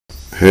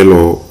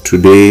Hello,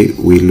 today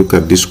we look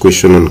at this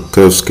question on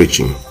curve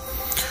sketching.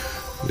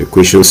 The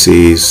question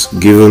says,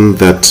 given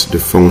that the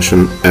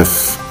function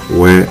f,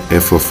 where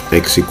f of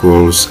x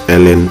equals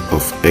ln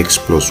of x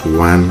plus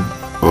 1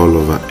 all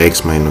over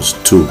x minus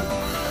 2,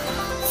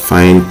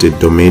 find the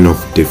domain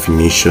of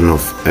definition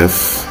of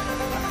f,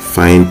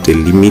 find the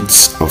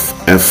limits of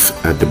f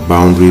at the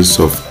boundaries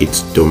of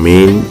its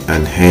domain,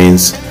 and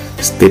hence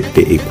state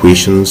the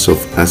equations of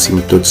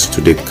asymptotes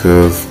to the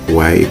curve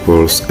y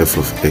equals f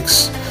of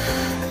x.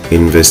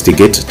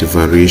 Investigate the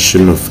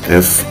variation of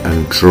f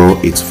and draw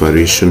its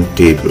variation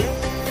table.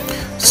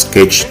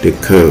 Sketch the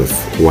curve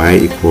y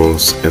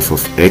equals f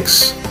of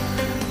x.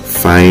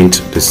 Find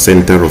the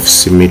center of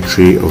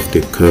symmetry of the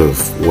curve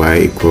y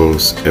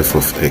equals f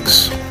of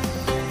x.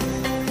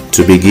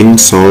 To begin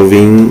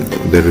solving,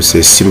 there is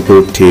a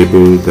simple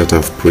table that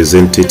I've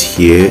presented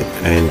here,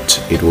 and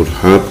it would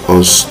help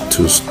us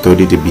to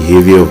study the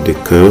behavior of the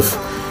curve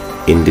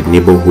in the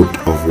neighborhood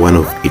of one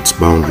of its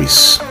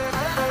boundaries.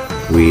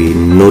 We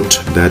note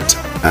that,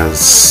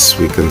 as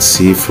we can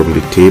see from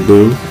the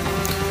table,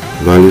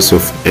 values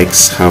of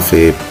x have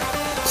a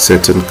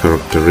certain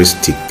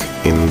characteristic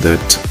in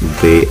that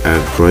they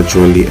are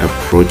gradually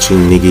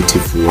approaching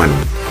 -1,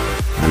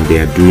 and they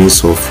are doing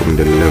so from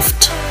the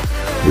left.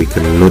 We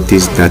can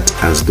notice that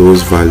as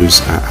those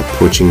values are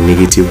approaching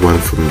 -1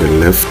 from the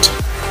left,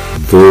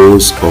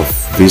 those of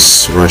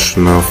this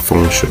rational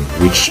function,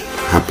 which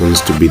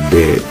happens to be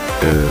the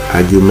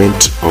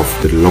argument of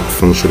the log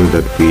function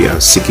that we are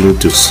seeking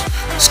to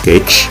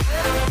sketch,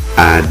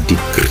 are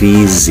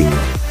decreasing.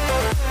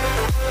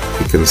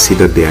 You can see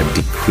that they are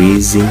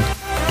decreasing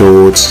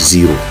towards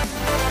 0,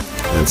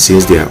 and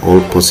since they are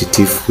all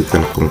positive, we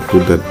can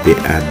conclude that they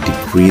are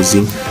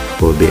decreasing,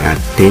 or they are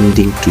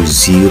tending to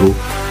 0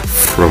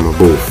 from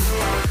above,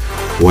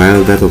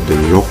 while that of the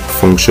log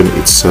function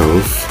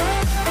itself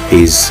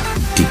is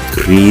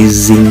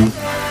decreasing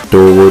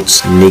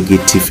towards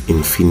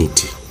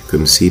 -infinity. You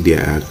can see they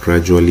are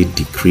gradually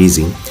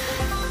decreasing,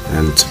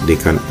 and they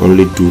can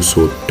only do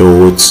so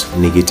towards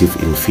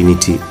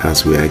 -infinity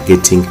as we are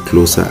getting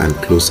closer and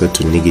closer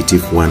to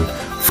 -1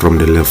 from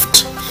the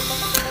left.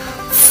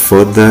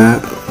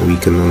 Further, we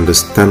can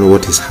understand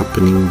what is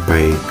happening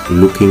by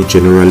looking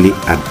generally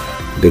at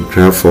the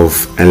graph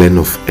of ln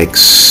of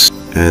x.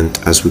 And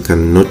as we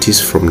can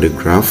notice from the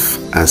graph,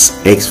 as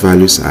x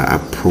values are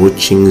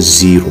approaching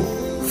 0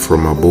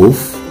 from above,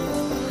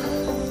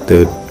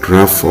 the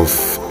graph of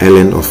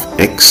ln of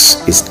x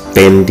is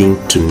tending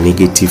to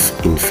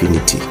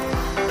 -infinity,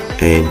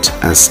 and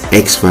as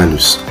x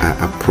values are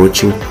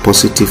approaching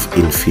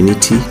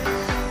 +infinity,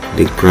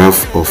 the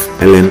graph of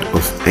ln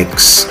of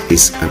x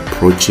is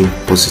approaching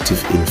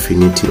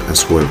 +infinity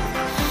as well.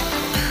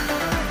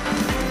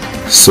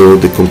 So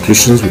the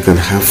conclusions we can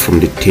have from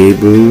the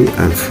table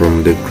and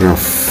from the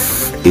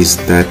graph is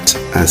that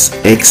as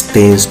x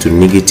tends to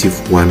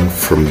 -1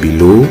 from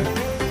below,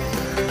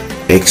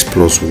 x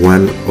plus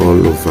 1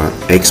 all over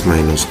x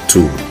minus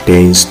 2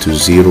 tends to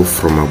 0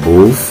 from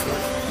above,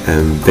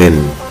 and then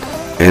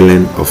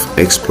ln of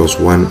x plus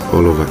 1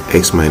 all over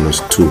x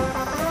minus 2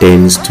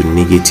 tends to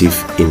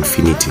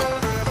 -infinity.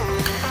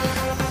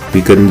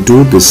 We can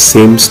do the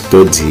same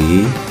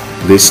study,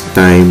 this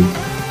time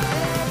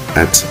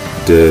at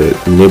the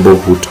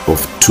neighborhood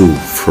of 2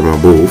 from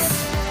above,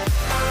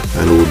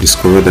 and we'll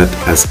discover that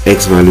as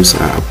x values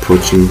are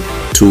approaching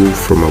 2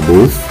 from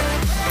above,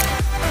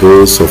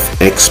 those of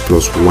x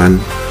plus 1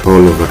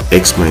 all over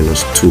x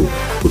minus 2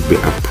 would be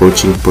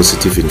approaching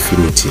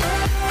 +infinity,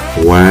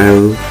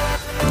 while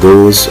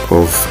those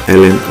of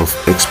ln of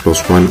x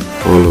plus 1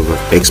 all over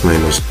x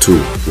minus 2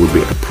 would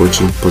be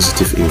approaching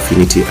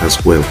 +infinity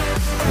as well,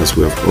 as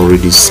we have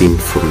already seen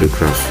from the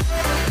graph.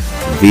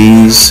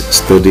 These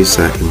studies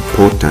are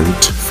important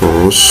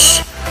for us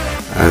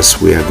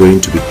as we are going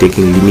to be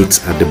taking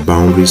limits at the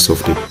boundaries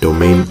of the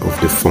domain of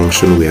the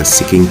function we are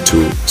seeking to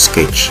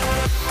sketch.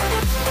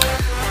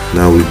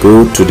 Now we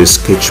go to the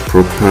sketch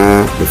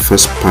proper. The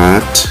first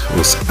part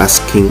was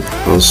asking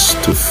us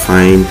to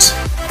find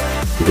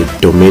the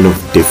domain of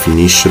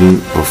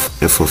definition of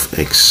f of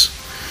x.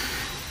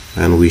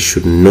 And we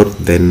should note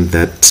then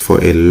that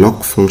for a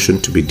log function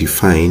to be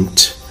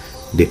defined,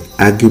 the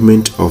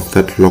argument of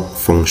that log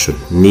function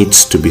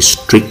needs to be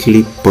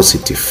strictly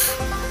positive.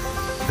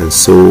 And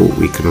so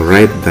we can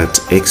write that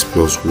x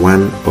plus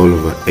 1 all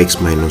over x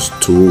minus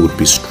 2 would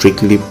be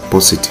strictly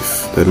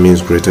positive. That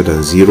means greater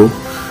than 0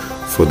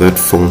 for that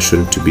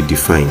function to be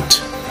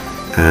defined.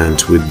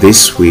 And with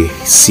this, we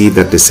see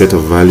that the set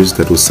of values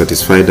that will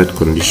satisfy that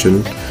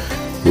condition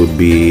would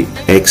be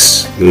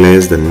x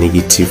less than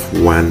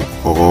 -1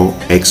 or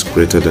x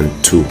greater than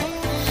 2.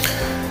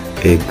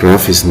 A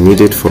graph is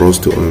needed for us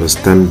to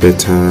understand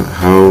better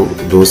how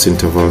those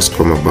intervals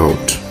come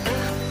about.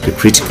 The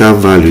critical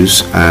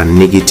values are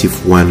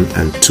 -1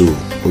 and 2.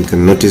 We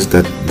can notice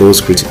that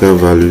those critical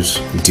values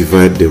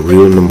divide the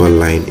real number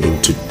line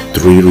into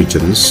 3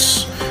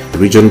 regions: the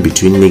region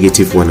between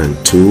 -1 and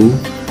 2,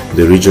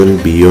 the region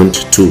beyond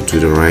 2 to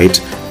the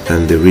right,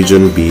 and the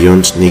region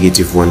beyond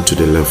 -1 to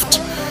the left.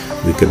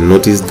 we can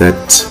notice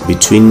that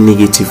between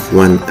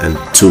 -1 and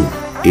 2,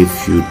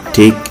 if you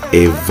take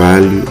a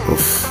value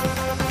of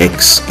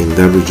x in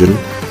that region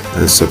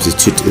and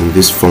substitute in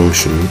this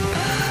function,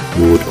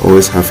 you would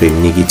always have a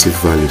negative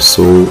value.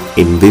 So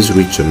in this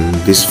region,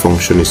 this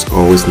function is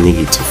always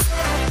negative,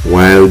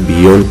 while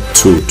beyond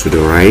 2 to the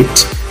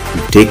right,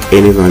 you take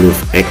any value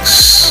of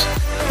x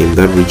in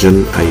that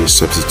region and you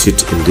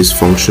substitute in this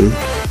function,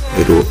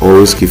 it will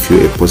always give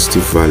you a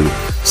positive value.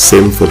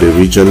 Same for the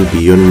region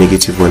beyond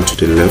 -1 to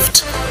the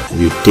left.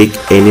 If you take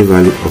any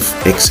value of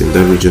x in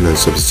that region and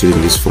substitute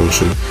in this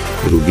function,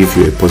 it will give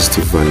you a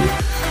positive value.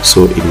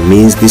 So it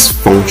means this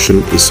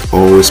function is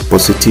always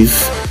positive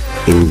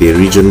in the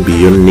region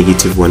beyond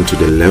 -1 to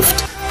the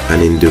left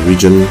and in the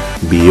region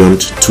beyond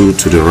 2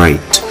 to the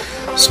right.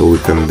 So we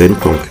can then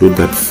conclude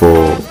that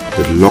for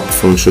the log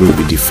function to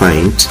be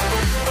defined,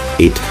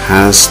 it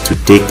has to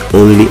take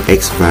only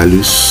x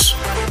values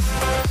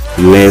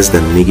less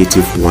than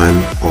 -1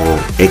 or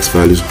x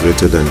values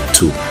greater than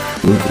 2.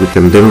 We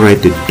can then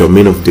write the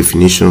domain of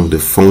definition of the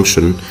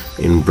function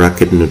in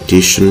bracket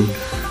notation,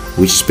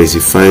 which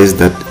specifies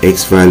that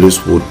x values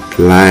would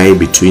lie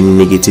between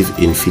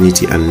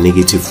 -infinity and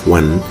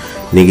 -1,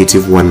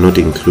 -1 not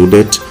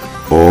included,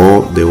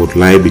 or they would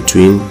lie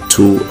between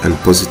 2 and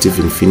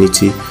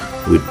 +infinity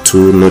with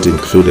 2 not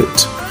included.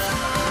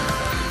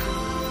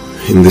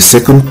 In the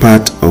second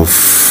part of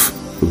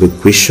the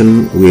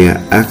question, we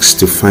are asked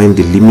to find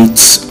the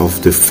limits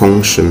of the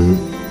function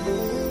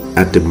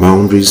at the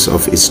boundaries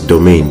of its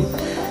domain,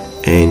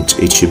 and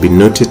it should be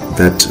noted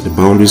that the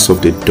boundaries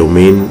of the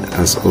domain,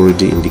 as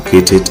already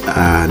indicated,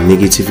 are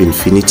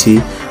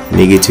 -infinity,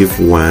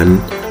 -1,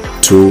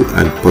 2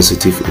 and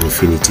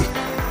 +infinity.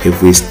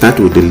 If we start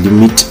with the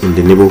limit in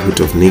the neighborhood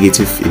of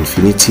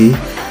 -infinity,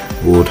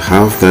 we would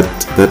have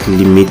that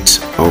limit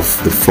of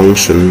the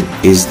function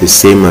is the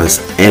same as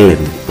ln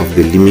of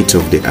the limit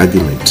of the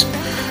argument.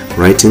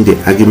 Writing the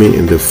argument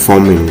in the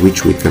form in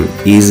which we can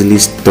easily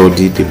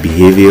study the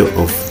behavior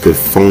of the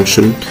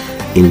function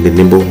in the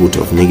neighborhood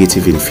of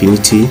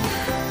 -infinity,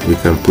 we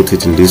can put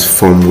it in this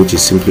form, which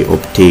is simply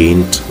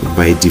obtained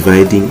by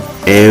dividing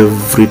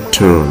every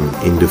term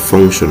in the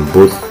function,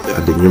 both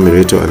at the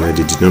numerator and at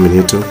the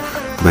denominator,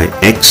 by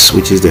x,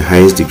 which is the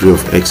highest degree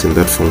of x in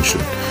that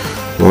function.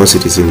 Once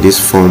it is in this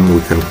form,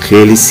 we can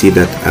clearly see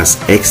that as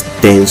x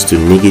tends to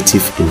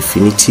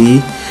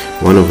 -infinity,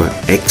 1 over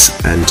x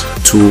and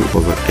 2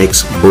 over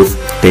x both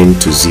tend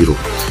to 0.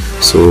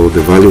 So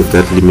the value of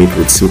that limit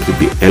would simply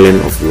be ln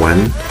of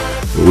 1,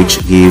 which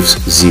gives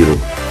 0.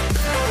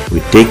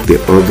 We take the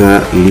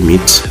other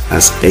limit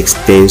as x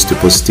tends to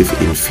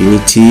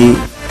 +infinity.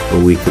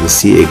 We can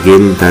see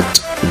again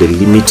that the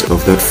limit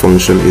of that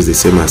function is the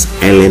same as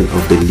ln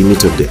of the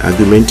limit of the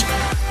argument,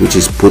 which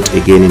is put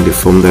again in the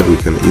form that we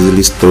can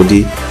easily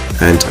study.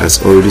 And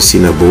as already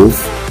seen above,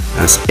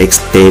 as x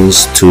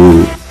tends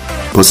to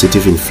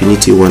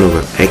 +infinity, 1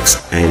 over x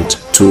and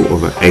 2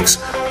 over x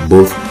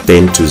both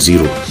tend to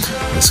 0.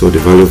 And so the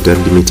value of that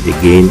limit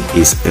again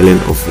is ln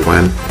of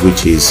 1,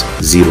 which is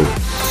 0.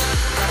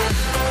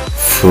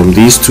 From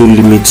these two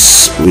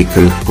limits, we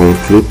can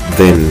conclude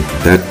then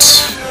that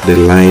the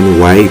line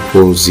y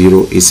equals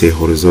 0 is a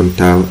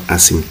horizontal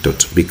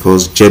asymptote,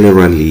 because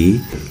generally,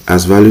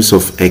 as values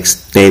of x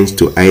tend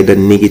to either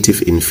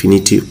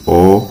 -infinity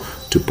or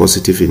to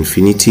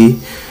 +infinity,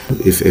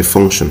 if a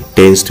function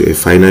tends to a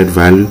finite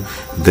value,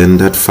 then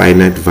that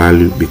finite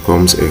value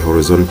becomes a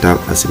horizontal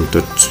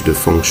asymptote to the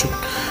function.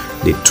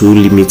 The two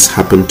limits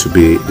happen to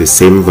be the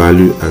same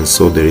value, and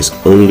so there is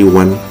only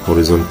one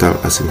horizontal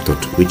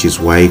asymptote, which is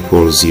y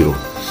equals 0.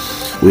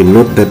 We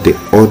note that the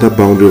other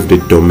boundary of the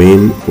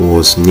domain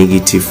was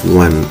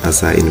 -1.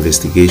 As our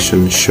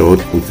investigation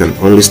showed, we can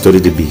only study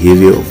the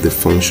behavior of the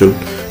function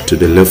to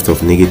the left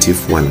of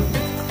 -1,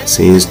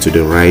 since to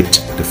the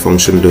right the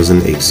function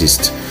doesn't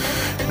exist.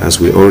 As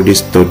we already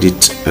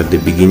studied at the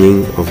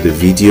beginning of the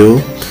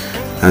video,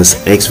 as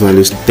x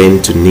values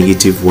tend to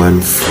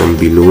 -1 from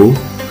below,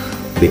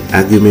 the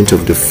argument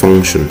of the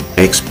function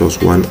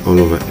x+1 all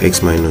over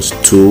x minus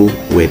 2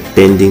 were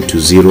tending to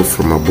 0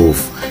 from above,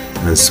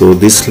 and so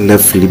this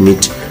left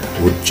limit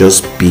would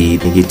just be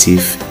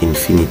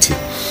 -infinity.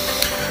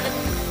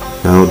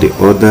 Now the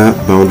other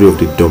boundary of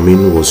the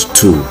domain was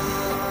 2,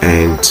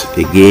 and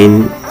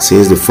again,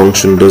 since the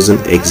function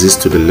doesn't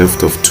exist to the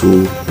left of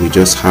 2, we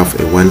just have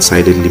a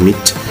one-sided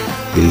limit,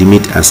 the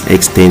limit as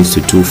x tends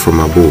to 2 from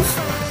above.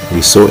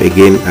 We saw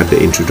again at the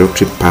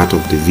introductory part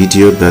of the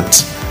video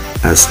that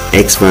as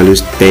x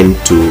values tend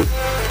to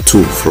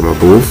 2 from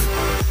above,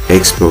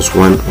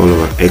 x+1 all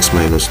over x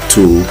minus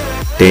 2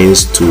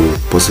 tends to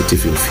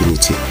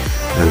 +infinity,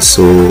 and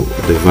so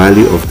the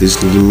value of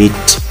this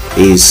limit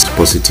is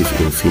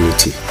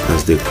 +infinity,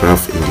 as the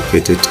graph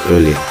indicated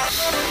earlier.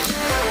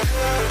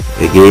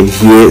 Again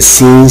here,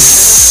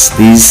 since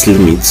these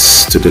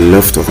limits to the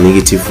left of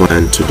 -1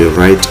 and to the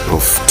right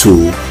of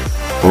 2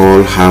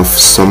 all have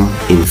some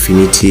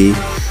infinity,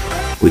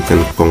 we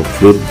can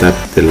conclude that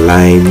the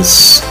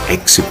lines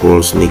x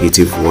equals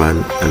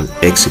 -1 and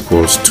x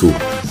equals 2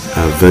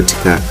 are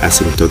vertical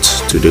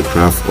asymptotes to the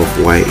graph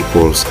of y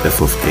equals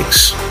f of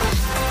x.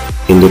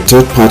 In the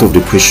third part of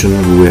the question,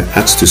 we were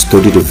asked to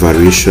study the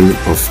variation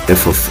of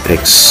f of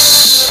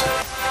x,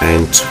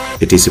 and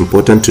it is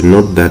important to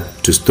note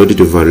that to study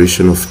the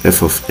variation of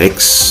f of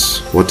x,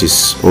 what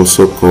is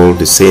also called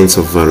the sense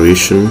of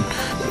variation,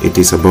 it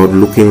is about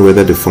looking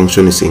whether the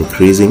function is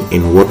increasing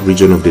in what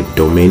region of the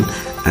domain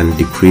and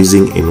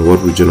decreasing in what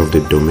region of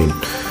the domain.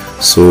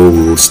 So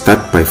we will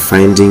start by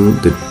finding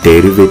the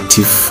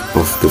derivative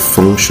of the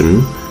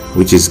function,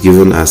 which is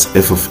given as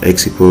f of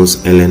x equals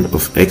ln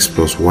of x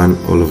plus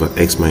 1 all over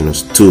x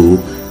minus 2,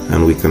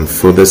 and we can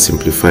further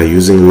simplify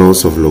using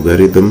laws of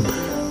logarithm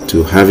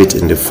to have it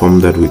in the form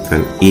that we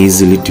can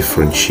easily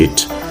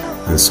differentiate.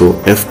 And so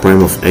f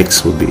prime of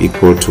x will be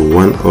equal to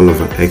 1 all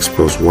over x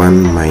plus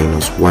 1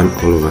 minus 1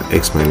 all over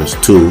x minus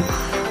 2,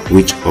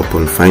 which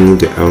upon finding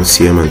the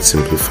LCM and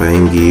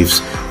simplifying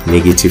gives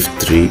negative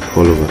 3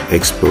 all over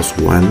x plus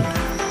 1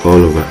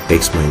 all over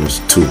x minus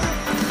 2.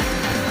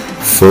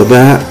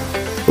 Further,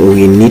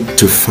 we need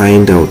to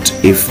find out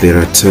if there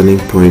are turning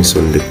points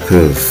on the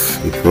curve,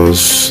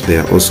 because they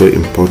are also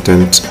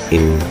important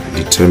in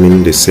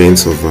determining the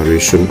sense of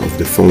variation of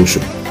the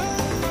function.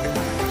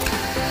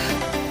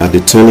 At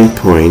the turning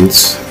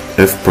points,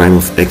 f prime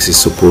of x is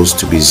supposed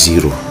to be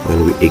 0.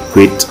 When we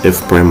equate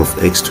f prime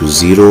of x to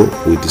 0,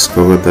 we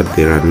discover that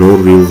there are no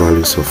real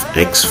values of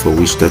x for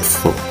which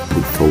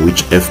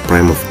f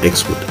prime of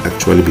x would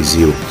actually be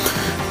 0.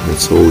 And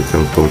so we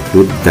can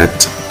conclude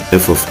that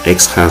f of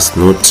x has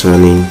no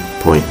turning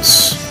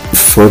points.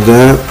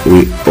 Further,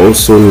 we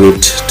also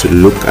need to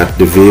look at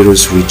the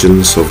various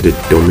regions of the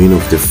domain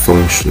of the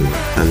function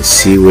and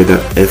see whether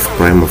f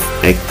prime of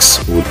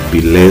x would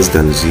be less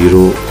than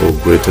 0 or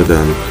greater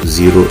than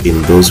 0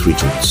 in those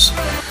regions.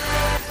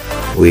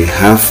 We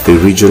have the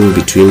region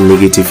between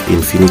negative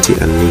infinity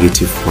and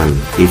negative 1.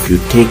 If you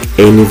take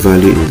any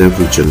value in that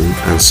region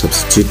and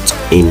substitute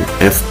in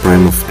f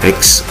prime of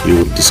x, you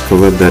will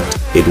discover that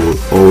it will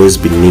always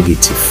be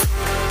negative.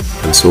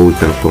 And so we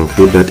can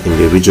conclude that in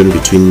the region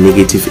between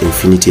negative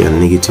infinity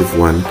and negative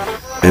 1,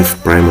 f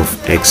prime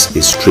of x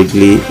is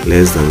strictly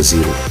less than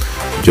 0.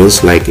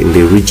 Just like in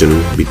the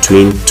region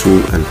between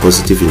 2 and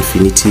positive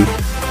infinity,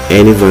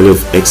 any value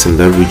of x in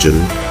that region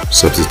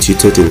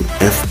substituted in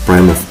f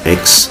prime of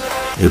x,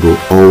 it will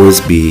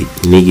always be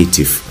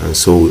negative. And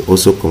so we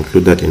also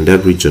conclude that in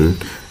that region,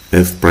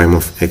 f prime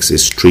of x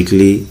is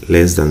strictly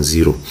less than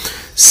 0.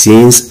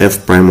 Since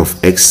f prime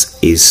of x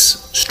is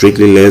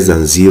strictly less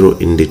than 0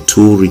 in the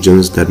two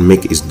regions that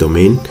make its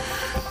domain,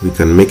 we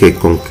can make a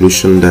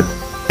conclusion that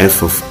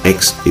f of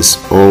x is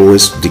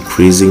always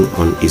decreasing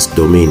on its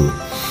domain.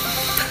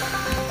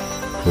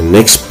 The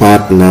next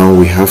part now,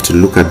 we have to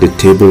look at the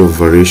table of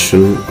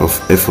variation of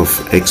f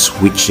of x,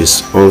 which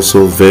is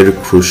also very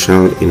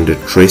crucial in the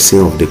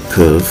tracing of the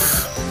curve.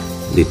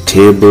 The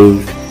table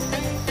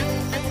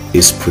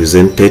is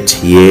presented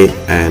here,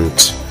 and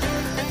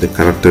the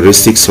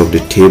characteristics of the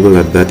table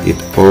are that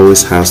it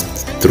always has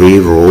 3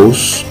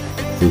 rows.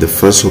 In the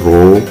first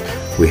row,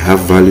 we have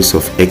values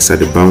of x at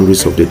the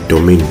boundaries of the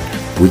domain,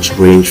 which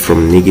range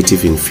from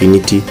negative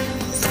infinity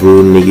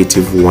through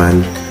negative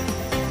 1,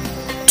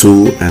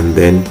 2, and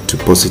then to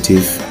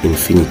positive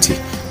infinity.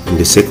 In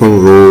the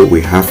second row,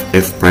 we have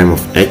f prime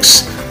of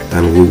x,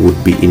 and we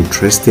would be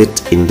interested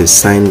in the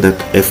sign that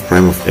f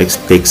prime of x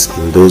takes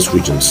in those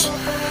regions.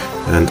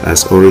 And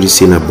as already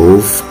seen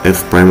above,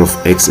 f prime of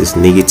x is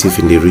negative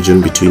in the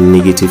region between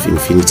negative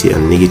infinity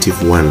and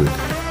negative 1,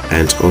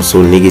 and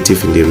also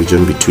negative in the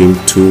region between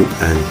 2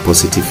 and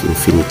positive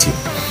infinity.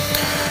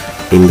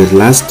 In the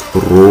last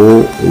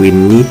row, we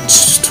need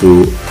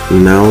to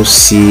now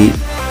see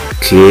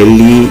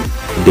clearly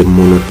the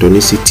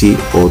monotonicity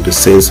or the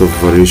sense of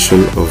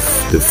variation of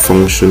the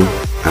function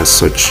as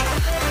such.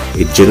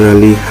 It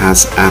generally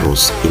has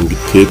arrows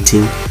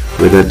indicating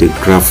whether the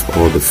graph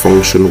or the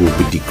function will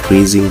be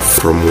decreasing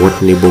from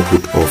what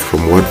neighborhood or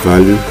from what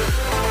value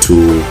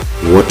to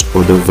what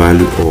other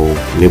value or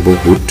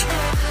neighborhood,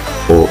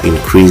 or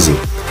increasing.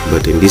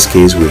 But in this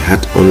case, we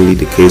had only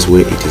the case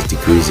where it is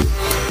decreasing.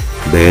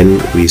 Then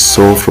we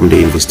saw from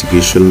the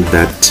investigation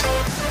that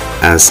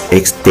as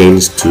x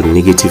tends to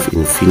negative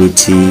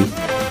infinity,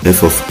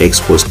 f of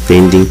x was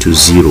tending to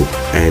 0,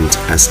 and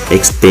as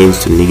x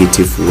tends to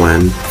negative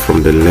 1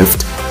 from the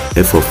left,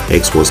 f of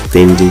x was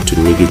tending to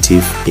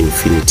negative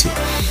infinity.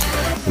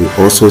 We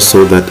also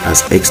saw that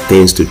as x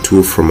tends to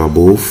 2 from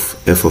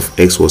above, f of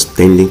x was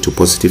tending to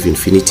positive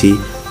infinity,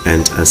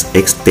 and as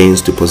x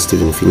tends to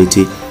positive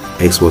infinity,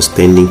 x was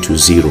tending to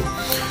 0.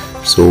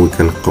 So we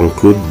can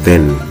conclude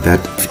then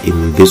that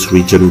in this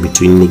region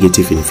between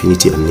negative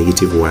infinity and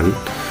negative 1,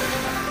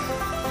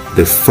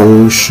 the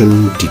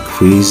function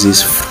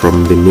decreases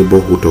from the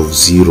neighborhood of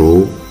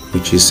 0,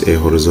 which is a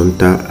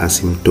horizontal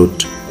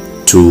asymptote,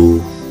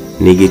 to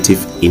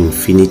negative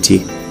infinity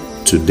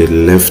to the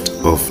left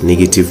of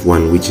negative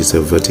 1, which is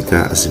a vertical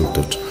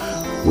asymptote,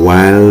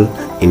 while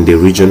in the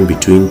region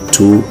between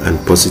 2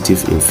 and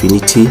positive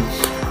infinity,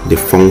 the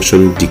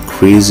function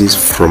decreases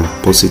from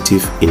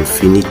positive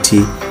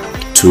infinity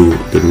to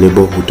the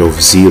neighborhood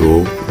of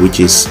 0, which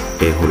is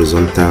a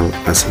horizontal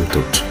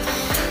asymptote.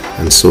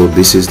 And so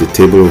this is the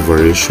table of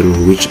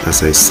variation, which,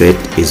 as I said,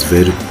 is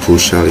very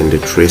crucial in the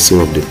tracing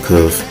of the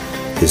curve,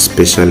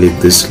 especially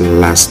this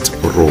last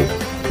row.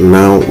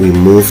 Now we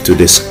move to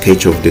the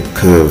sketch of the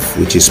curve,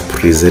 which is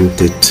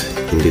presented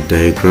in the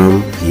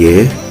diagram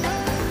here.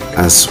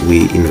 As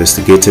we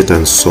investigated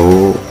and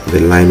saw, the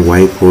line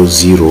y equals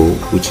 0,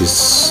 which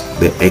is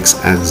the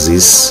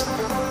x-axis,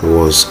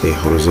 was a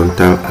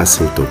horizontal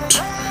asymptote.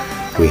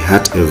 We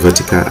had a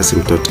vertical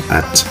asymptote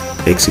at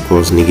x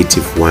equals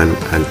 -1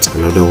 and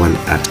another one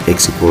at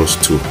x equals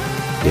 2.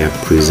 They are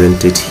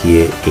presented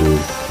here in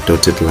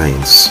dotted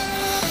lines.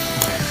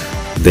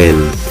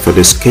 Then for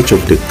the sketch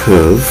of the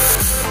curve,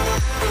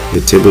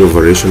 the table of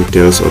variation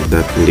tells us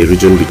that in the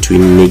region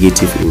between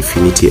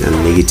 -infinity and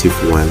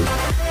 -1,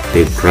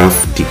 the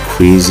graph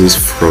decreases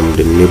from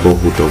the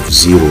neighborhood of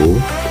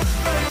 0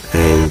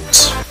 and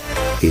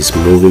is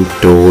moving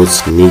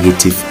towards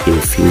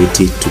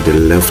 -infinity to the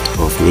left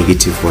of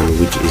 -1,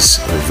 which is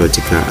a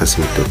vertical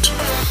asymptote.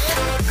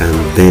 And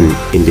then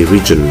in the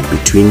region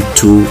between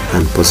 2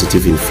 and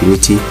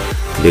 +infinity,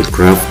 the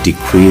graph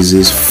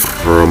decreases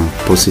from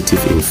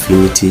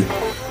 +infinity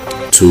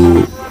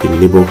to the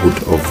neighborhood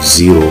of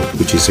 0,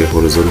 which is a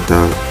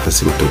horizontal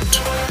asymptote.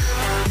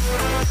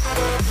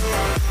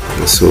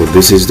 So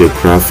this is the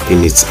graph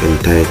in its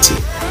entirety.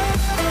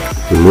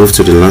 We move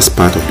to the last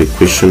part of the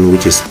question,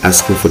 which is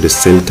asking for the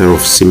center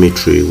of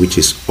symmetry, which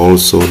is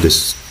also the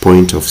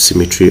point of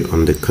symmetry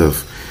on the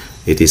curve.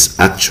 It is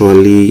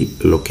actually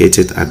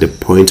located at the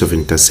point of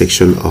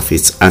intersection of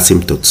its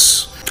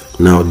asymptotes.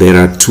 Now there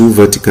are two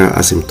vertical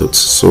asymptotes,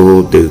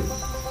 so the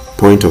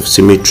point of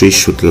symmetry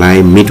should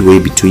lie midway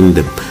between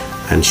them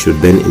and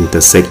should then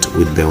intersect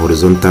with the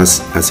horizontal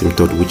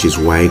asymptote, which is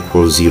y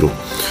equals 0.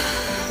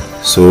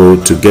 So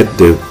to get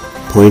the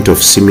point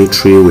of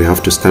symmetry, we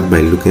have to start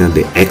by looking at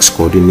the x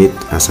coordinate.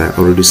 As I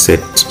already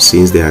said,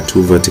 since there are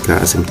two vertical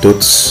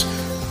asymptotes,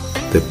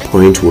 the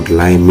point would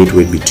lie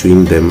midway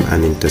between them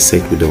and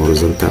intersect with the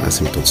horizontal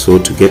asymptote. So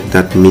to get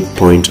that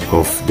midpoint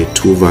of the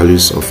two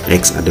values of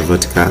x at the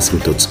vertical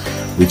asymptotes,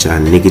 which are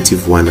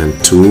 -1 and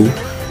 2,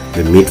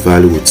 the mid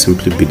value would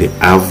simply be the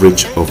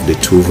average of the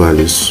two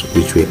values,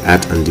 which we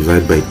add and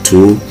divide by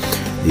 2.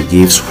 It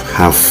gives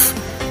half,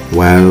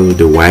 while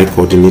the y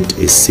coordinate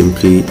is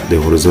simply the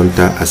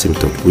horizontal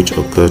asymptote, which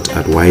occurred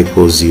at y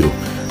equals 0.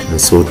 And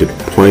so the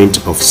point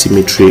of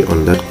symmetry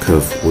on that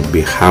curve would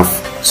be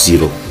half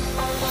 0.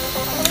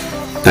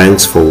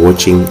 Thanks for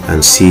watching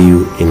and see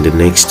you in the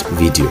next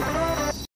video.